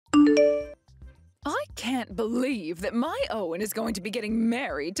can't believe that my Owen is going to be getting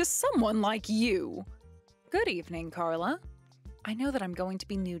married to someone like you. Good evening, Carla. I know that I'm going to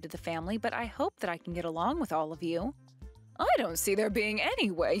be new to the family, but I hope that I can get along with all of you. I don't see there being any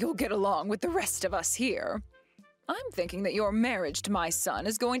way you'll get along with the rest of us here. I'm thinking that your marriage to my son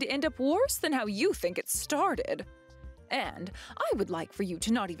is going to end up worse than how you think it started. And I would like for you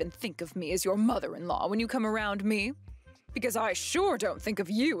to not even think of me as your mother-in-law when you come around me. Because I sure don't think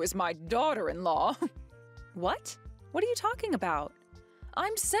of you as my daughter-in-law. What? What are you talking about?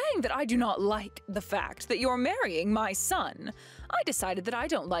 I'm saying that I do not like the fact that you're marrying my son. I decided that I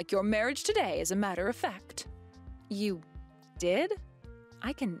don't like your marriage today, as a matter of fact. You did?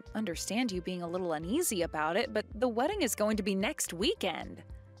 I can understand you being a little uneasy about it, but the wedding is going to be next weekend.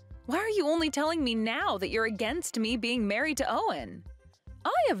 Why are you only telling me now that you're against me being married to Owen?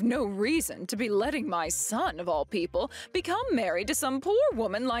 I have no reason to be letting my son, of all people, become married to some poor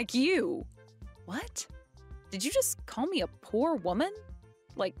woman like you. What? Did you just call me a poor woman?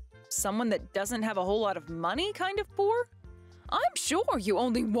 Like someone that doesn't have a whole lot of money kind of poor? I'm sure you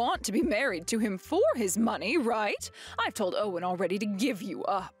only want to be married to him for his money, right? I've told Owen already to give you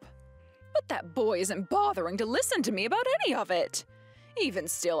up. But that boy isn't bothering to listen to me about any of it. Even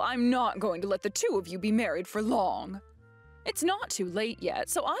still, I'm not going to let the two of you be married for long. It's not too late yet,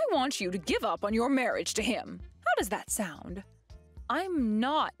 so I want you to give up on your marriage to him. How does that sound? I'm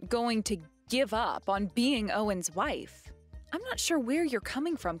not going to give up on being Owen's wife. I'm not sure where you're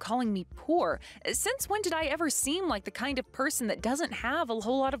coming from calling me poor. Since when did I ever seem like the kind of person that doesn't have a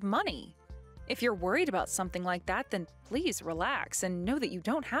whole lot of money? If you're worried about something like that, then please relax and know that you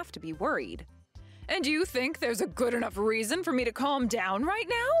don't have to be worried. And you think there's a good enough reason for me to calm down right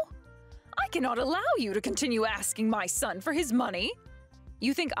now? I cannot allow you to continue asking my son for his money.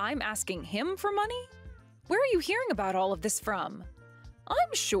 You think I'm asking him for money? Where are you hearing about all of this from?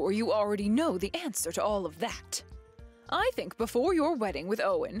 I'm sure you already know the answer to all of that. I think before your wedding with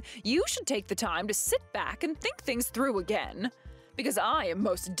Owen, you should take the time to sit back and think things through again. Because I am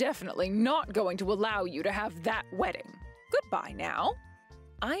most definitely not going to allow you to have that wedding. Goodbye now.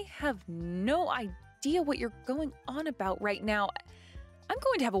 I have no idea what you're going on about right now. I'm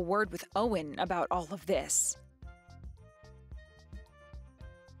going to have a word with Owen about all of this.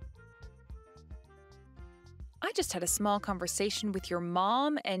 I just had a small conversation with your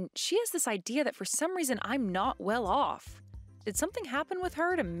mom, and she has this idea that for some reason I'm not well off. Did something happen with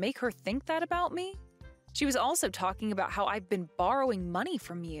her to make her think that about me? She was also talking about how I've been borrowing money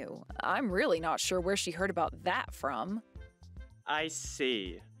from you. I'm really not sure where she heard about that from. I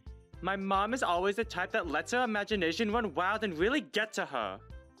see. My mom is always the type that lets her imagination run wild and really get to her.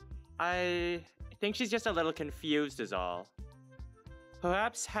 I think she's just a little confused is all.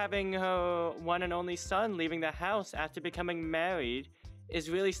 Perhaps having her one and only son leaving the house after becoming married is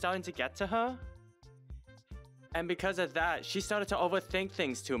really starting to get to her. And because of that, she started to overthink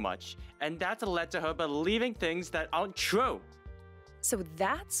things too much, and that's led to her believing things that aren't true. So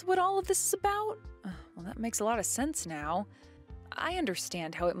that's what all of this is about? Well, that makes a lot of sense now. I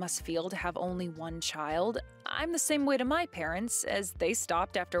understand how it must feel to have only one child. I'm the same way to my parents, as they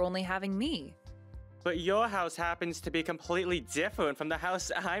stopped after only having me. But your house happens to be completely different from the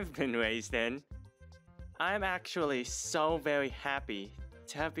house I've been raised in. I'm actually so very happy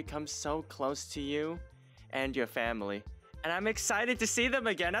to have become so close to you and your family, and I'm excited to see them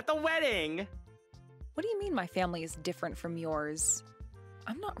again at the wedding! What do you mean my family is different from yours?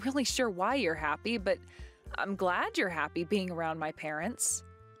 I'm not really sure why you're happy, but I'm glad you're happy being around my parents.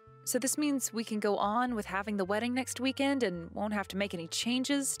 So this means we can go on with having the wedding next weekend and won't have to make any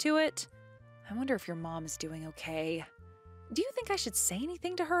changes to it? I wonder if your mom is doing okay. Do you think I should say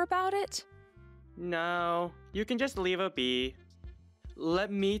anything to her about it? No, you can just leave her be.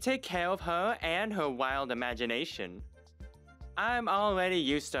 Let me take care of her and her wild imagination. I'm already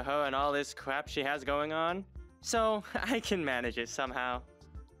used to her and all this crap she has going on, so I can manage it somehow.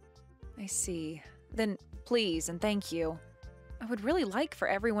 I see. Then please and thank you. I would really like for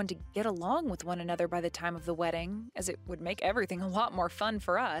everyone to get along with one another by the time of the wedding, as it would make everything a lot more fun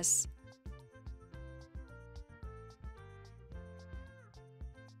for us.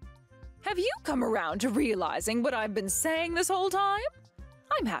 Have you come around to realizing what I've been saying this whole time?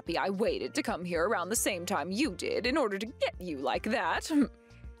 I'm happy I waited to come here around the same time you did in order to get you like that.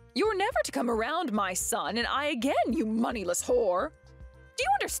 You're never to come around my son and I again, you moneyless whore. Do you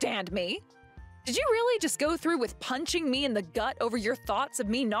understand me? Did you really just go through with punching me in the gut over your thoughts of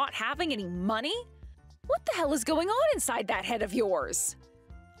me not having any money? What the hell is going on inside that head of yours?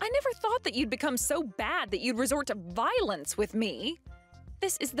 I never thought that you'd become so bad that you'd resort to violence with me.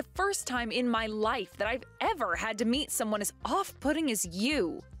 This is the first time in my life that I've ever had to meet someone as off-putting as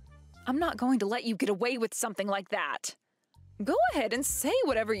you. I'm not going to let you get away with something like that. Go ahead and say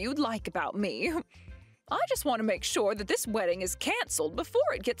whatever you'd like about me. I just want to make sure that this wedding is canceled before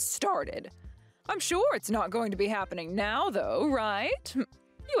it gets started. I'm sure it's not going to be happening now, though, right?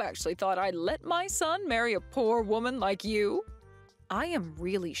 You actually thought I'd let my son marry a poor woman like you? I am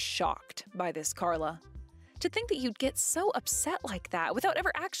really shocked by this, Carla. To think that you'd get so upset like that without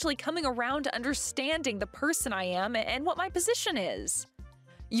ever actually coming around to understanding the person I am and what my position is.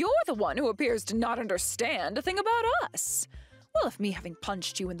 You're the one who appears to not understand a thing about us. Well, if me having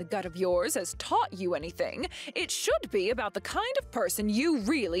punched you in the gut of yours has taught you anything, it should be about the kind of person you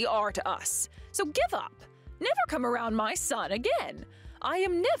really are to us. So give up. Never come around my son again. I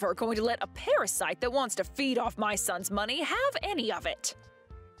am never going to let a parasite that wants to feed off my son's money have any of it.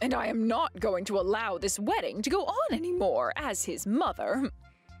 And I am not going to allow this wedding to go on anymore as his mother.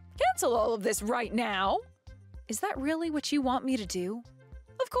 Cancel all of this right now. Is that really what you want me to do?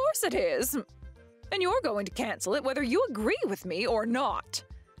 Of course it is. And you're going to cancel it whether you agree with me or not.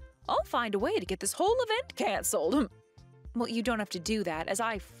 I'll find a way to get this whole event canceled. Well, you don't have to do that, as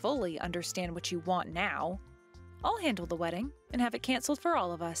I fully understand what you want now. I'll handle the wedding and have it canceled for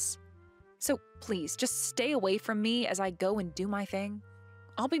all of us. So please, just stay away from me as I go and do my thing.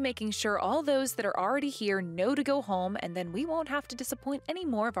 I'll be making sure all those that are already here know to go home, and then we won't have to disappoint any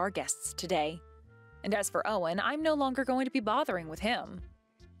more of our guests today. And as for Owen, I'm no longer going to be bothering with him.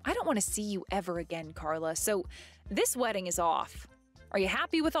 I don't want to see you ever again, Carla, so this wedding is off. Are you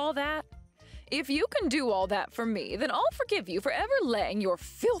happy with all that? If you can do all that for me, then I'll forgive you for ever laying your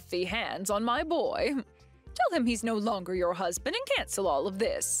filthy hands on my boy. Tell him he's no longer your husband and cancel all of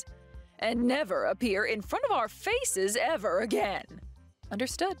this. And never appear in front of our faces ever again.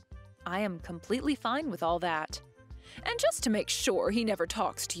 Understood. I am completely fine with all that. And just to make sure he never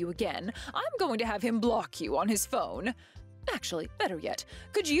talks to you again, I'm going to have him block you on his phone. Actually, better yet,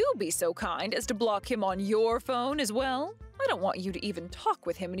 could you be so kind as to block him on your phone as well? I don't want you to even talk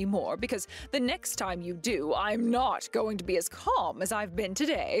with him anymore, because the next time you do, I'm not going to be as calm as I've been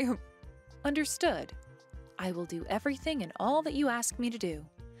today. Understood. I will do everything and all that you ask me to do.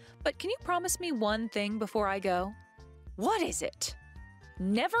 But can you promise me one thing before I go? What is it?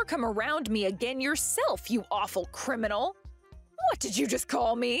 Never come around me again yourself, you awful criminal! What did you just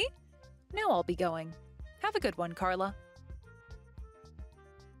call me? Now I'll be going. Have a good one, Carla.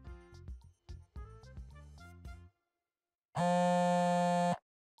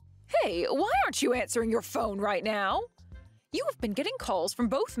 Hey, why aren't you answering your phone right now? You have been getting calls from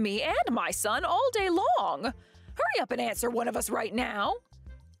both me and my son all day long. Hurry up and answer one of us right now.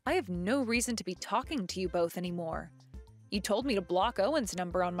 I have no reason to be talking to you both anymore. You told me to block Owen's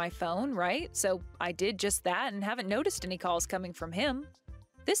number on my phone, right? So I did just that and haven't noticed any calls coming from him.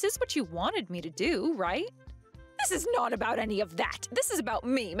 This is what you wanted me to do, right? This is not about any of that. This is about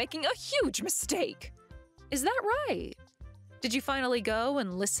me making a huge mistake. Is that right? Did you finally go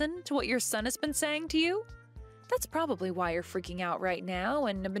and listen to what your son has been saying to you? That's probably why you're freaking out right now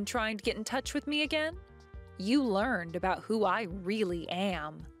and have been trying to get in touch with me again. You learned about who I really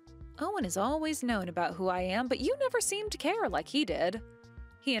am. Owen has always known about who I am, but you never seemed to care like he did.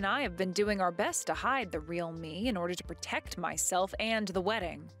 He and I have been doing our best to hide the real me in order to protect myself and the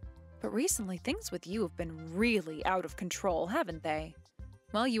wedding. But recently, things with you have been really out of control, haven't they?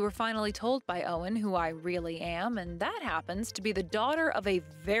 Well, you were finally told by Owen who I really am, and that happens to be the daughter of a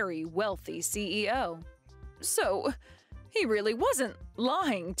very wealthy CEO. So, he really wasn't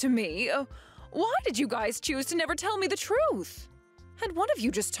lying to me. Why did you guys choose to never tell me the truth? Had one of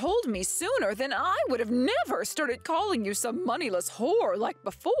you just told me sooner, then I would have never started calling you some moneyless whore like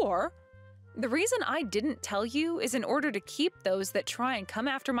before. The reason I didn't tell you is in order to keep those that try and come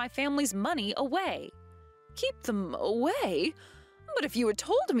after my family's money away. Keep them away? But if you had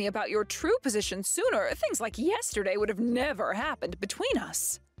told me about your true position sooner, things like yesterday would have never happened between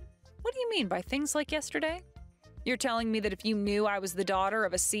us. What do you mean by things like yesterday? You're telling me that if you knew I was the daughter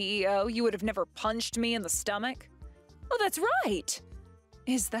of a CEO, you would have never punched me in the stomach? Oh, that's right!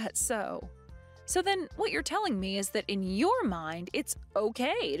 Is that so? So then what you're telling me is that in your mind, it's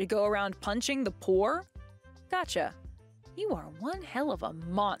okay to go around punching the poor? Gotcha. You are one hell of a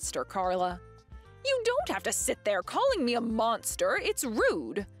monster, Carla. You don't have to sit there calling me a monster. It's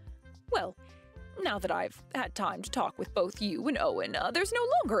rude. Well, now that I've had time to talk with both you and Owen, there's no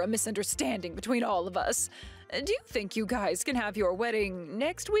longer a misunderstanding between all of us. Do you think you guys can have your wedding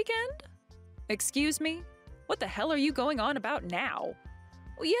next weekend? Excuse me? What the hell are you going on about now?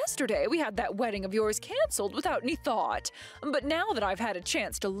 Well, yesterday we had that wedding of yours canceled without any thought. But now that I've had a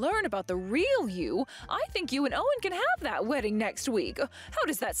chance to learn about the real you, I think you and Owen can have that wedding next week. How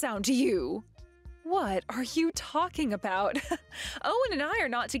does that sound to you? What are you talking about? Owen and I are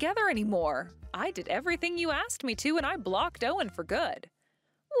not together anymore. I did everything you asked me to, and I blocked Owen for good.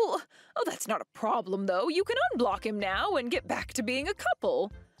 Well, oh, that's not a problem, though. You can unblock him now and get back to being a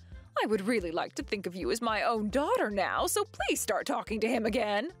couple. I would really like to think of you as my own daughter now, so please start talking to him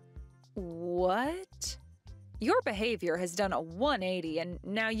again. What? Your behavior has done a 180, and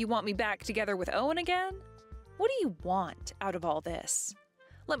now you want me back together with Owen again? What do you want out of all this?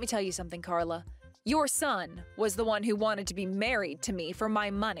 Let me tell you something, Carla. Your son was the one who wanted to be married to me for my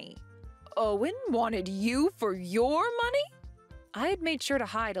money. Owen wanted you for your money? I had made sure to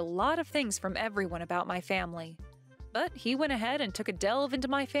hide a lot of things from everyone about my family. But he went ahead and took a delve into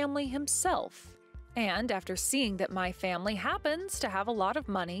my family himself. And after seeing that my family happens to have a lot of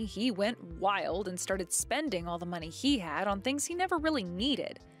money, he went wild and started spending all the money he had on things he never really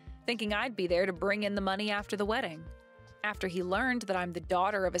needed, thinking I'd be there to bring in the money after the wedding. After he learned that I'm the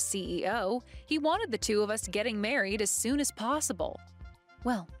daughter of a CEO, he wanted the two of us getting married as soon as possible.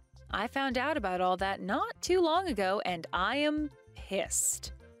 Well, I found out about all that not too long ago, and I am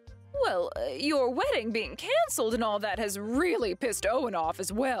pissed. Well, your wedding being canceled and all that has really pissed Owen off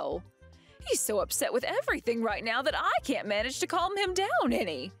as well. He's so upset with everything right now that I can't manage to calm him down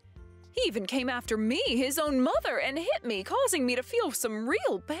any. He even came after me, his own mother, and hit me, causing me to feel some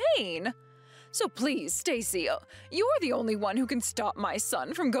real pain. So please, Stacy, you're the only one who can stop my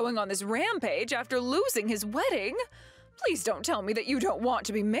son from going on this rampage after losing his wedding. Please don't tell me that you don't want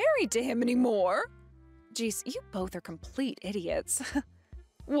to be married to him anymore. Geez, you both are complete idiots.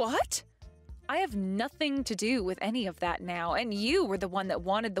 What? I have nothing to do with any of that now, and you were the one that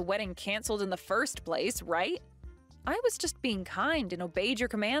wanted the wedding canceled in the first place, right? I was just being kind and obeyed your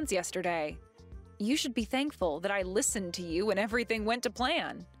commands yesterday. You should be thankful that I listened to you and everything went to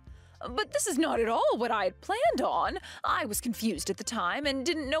plan. But this is not at all what I had planned on. I was confused at the time and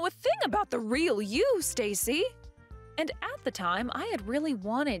didn't know a thing about the real you, Stacy. And at the time, I had really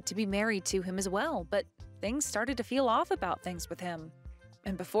wanted to be married to him as well, but things started to feel off about things with him.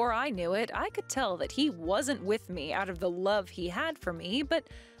 And before I knew it, I could tell that he wasn't with me out of the love he had for me, but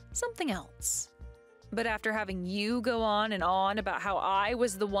something else. But after having you go on and on about how I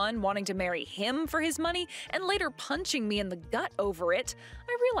was the one wanting to marry him for his money and later punching me in the gut over it,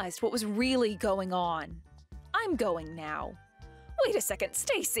 I realized what was really going on. I'm going now. Wait a second,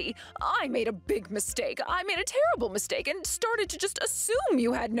 Stacy. I made a big mistake. I made a terrible mistake and started to just assume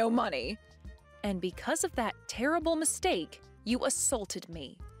you had no money. And because of that terrible mistake, you assaulted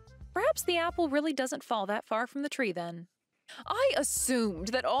me. Perhaps the apple really doesn't fall that far from the tree then. I assumed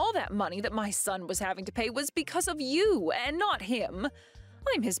that all that money that my son was having to pay was because of you and not him.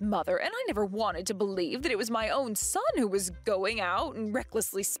 I'm his mother, and I never wanted to believe that it was my own son who was going out and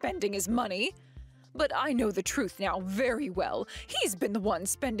recklessly spending his money. But I know the truth now very well. He's been the one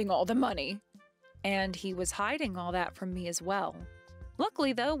spending all the money. And he was hiding all that from me as well.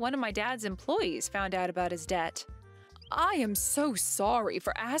 Luckily, though, one of my dad's employees found out about his debt. I am so sorry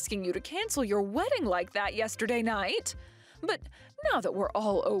for asking you to cancel your wedding like that yesterday night. But now that we're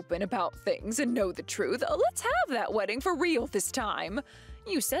all open about things and know the truth, let's have that wedding for real this time.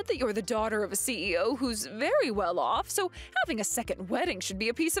 You said that you're the daughter of a CEO who's very well off, so having a second wedding should be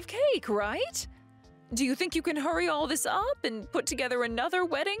a piece of cake, right? Do you think you can hurry all this up and put together another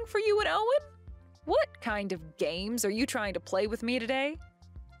wedding for you and Owen? What kind of games are you trying to play with me today?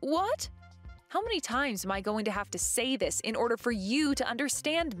 What? How many times am I going to have to say this in order for you to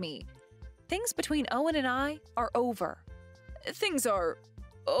understand me? Things between Owen and I are over. Things are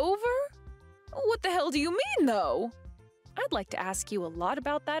over? What the hell do you mean, though? I'd like to ask you a lot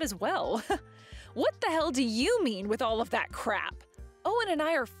about that as well. What the hell do you mean with all of that crap? Owen and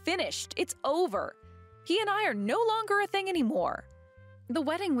I are finished. It's over. He and I are no longer a thing anymore. The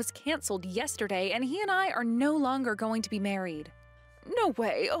wedding was canceled yesterday, and he and I are no longer going to be married. No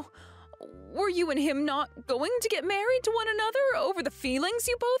way. Oh, were you and him not going to get married to one another over the feelings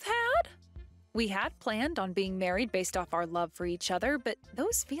you both had? We had planned on being married based off our love for each other, but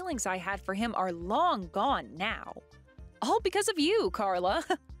those feelings I had for him are long gone now. All because of you, Carla.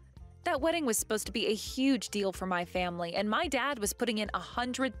 That wedding was supposed to be a huge deal for my family, and my dad was putting in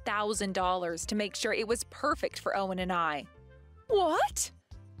 $100,000 to make sure it was perfect for Owen and I. What?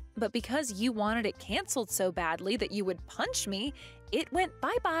 But because you wanted it canceled so badly that you would punch me, it went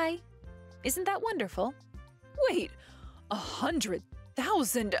bye-bye. Isn't that wonderful? Wait,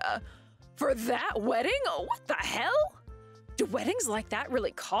 $100,000 for that wedding? What the hell? Do weddings like that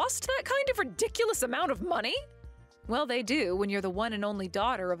really cost that kind of ridiculous amount of money? Well, they do when you're the one and only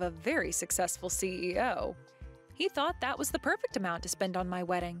daughter of a very successful CEO. He thought that was the perfect amount to spend on my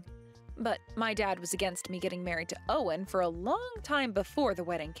wedding. But my dad was against me getting married to Owen for a long time before the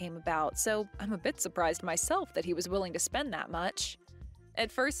wedding came about, so I'm a bit surprised myself that he was willing to spend that much.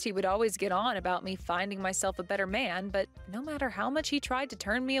 At first, he would always get on about me finding myself a better man, but no matter how much he tried to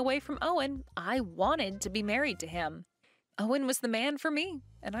turn me away from Owen, I wanted to be married to him. Owen was the man for me,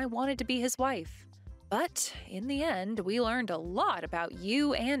 and I wanted to be his wife. But in the end, we learned a lot about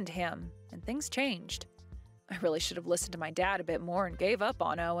you and him, and things changed. I really should have listened to my dad a bit more and gave up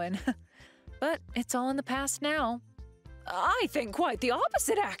on Owen. But it's all in the past now. I think quite the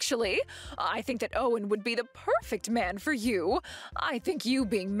opposite, actually. I think that Owen would be the perfect man for you. I think you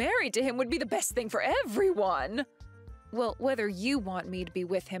being married to him would be the best thing for everyone. Well, whether you want me to be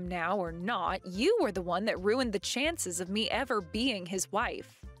with him now or not, you were the one that ruined the chances of me ever being his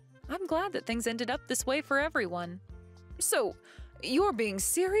wife. I'm glad that things ended up this way for everyone. So, you're being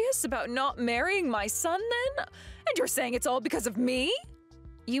serious about not marrying my son then? And you're saying it's all because of me?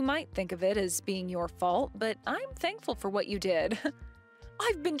 You might think of it as being your fault, but I'm thankful for what you did.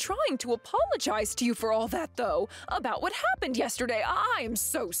 I've been trying to apologize to you for all that, though, about what happened yesterday. I am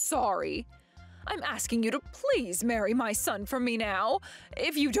so sorry. I'm asking you to please marry my son for me now.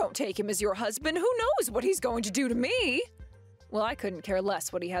 If you don't take him as your husband, who knows what he's going to do to me? Well, I couldn't care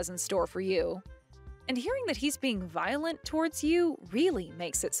less what he has in store for you. And hearing that he's being violent towards you really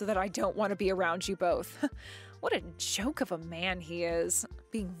makes it so that I don't want to be around you both. What a joke of a man he is,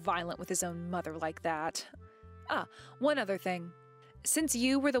 being violent with his own mother like that. One other thing. Since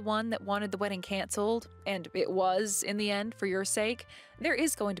you were the one that wanted the wedding canceled, and it was, in the end, for your sake, there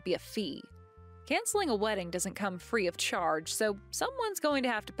is going to be a fee. Canceling a wedding doesn't come free of charge, so someone's going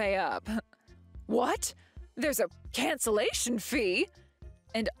to have to pay up. What? There's a cancellation fee?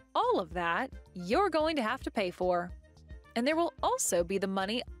 And all of that, you're going to have to pay for. And there will also be the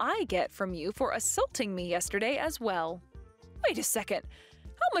money I get from you for assaulting me yesterday as well. Wait a second.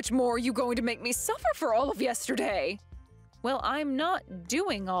 How much more are you going to make me suffer for all of yesterday? Well, I'm not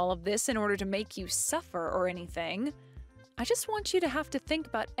doing all of this in order to make you suffer or anything. I just want you to have to think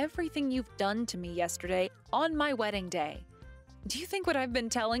about everything you've done to me yesterday on my wedding day. Do you think what I've been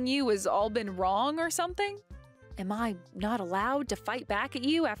telling you has all been wrong or something? Am I not allowed to fight back at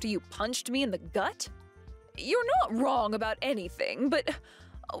you after you punched me in the gut? You're not wrong about anything, but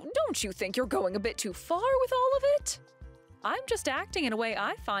don't you think you're going a bit too far with all of it? I'm just acting in a way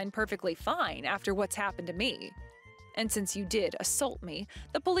I find perfectly fine after what's happened to me. And since you did assault me,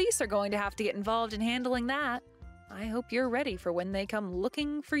 the police are going to have to get involved in handling that. I hope you're ready for when they come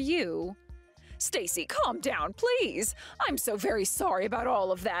looking for you. Stacy, calm down, please. I'm so very sorry about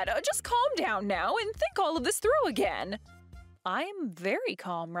all of that. Just calm down now and think all of this through again. I'm very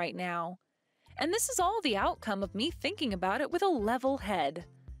calm right now. And this is all the outcome of me thinking about it with a level head.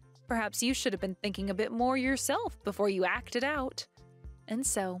 Perhaps you should have been thinking a bit more yourself before you acted out. And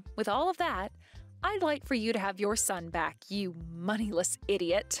so, with all of that, I'd like for you to have your son back, you moneyless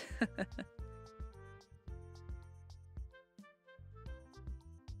idiot.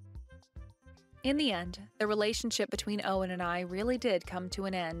 In the end, the relationship between Owen and I really did come to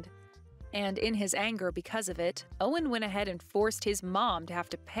an end. And in his anger because of it, Owen went ahead and forced his mom to have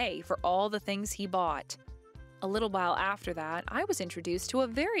to pay for all the things he bought. A little while after that, I was introduced to a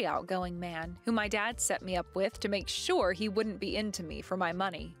very outgoing man who my dad set me up with to make sure he wouldn't be into me for my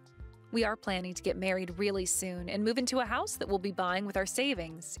money. We are planning to get married really soon and move into a house that we'll be buying with our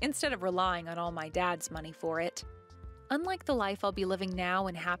savings instead of relying on all my dad's money for it. Unlike the life I'll be living now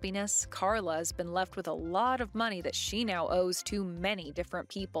in happiness, Carla has been left with a lot of money that she now owes to many different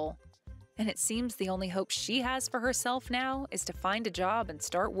people. And it seems the only hope she has for herself now is to find a job and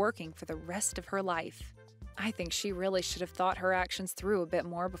start working for the rest of her life. I think she really should have thought her actions through a bit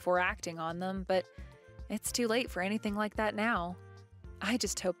more before acting on them, but it's too late for anything like that now. I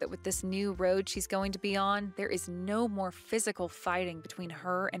just hope that with this new road she's going to be on, there is no more physical fighting between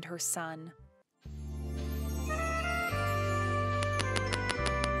her and her son.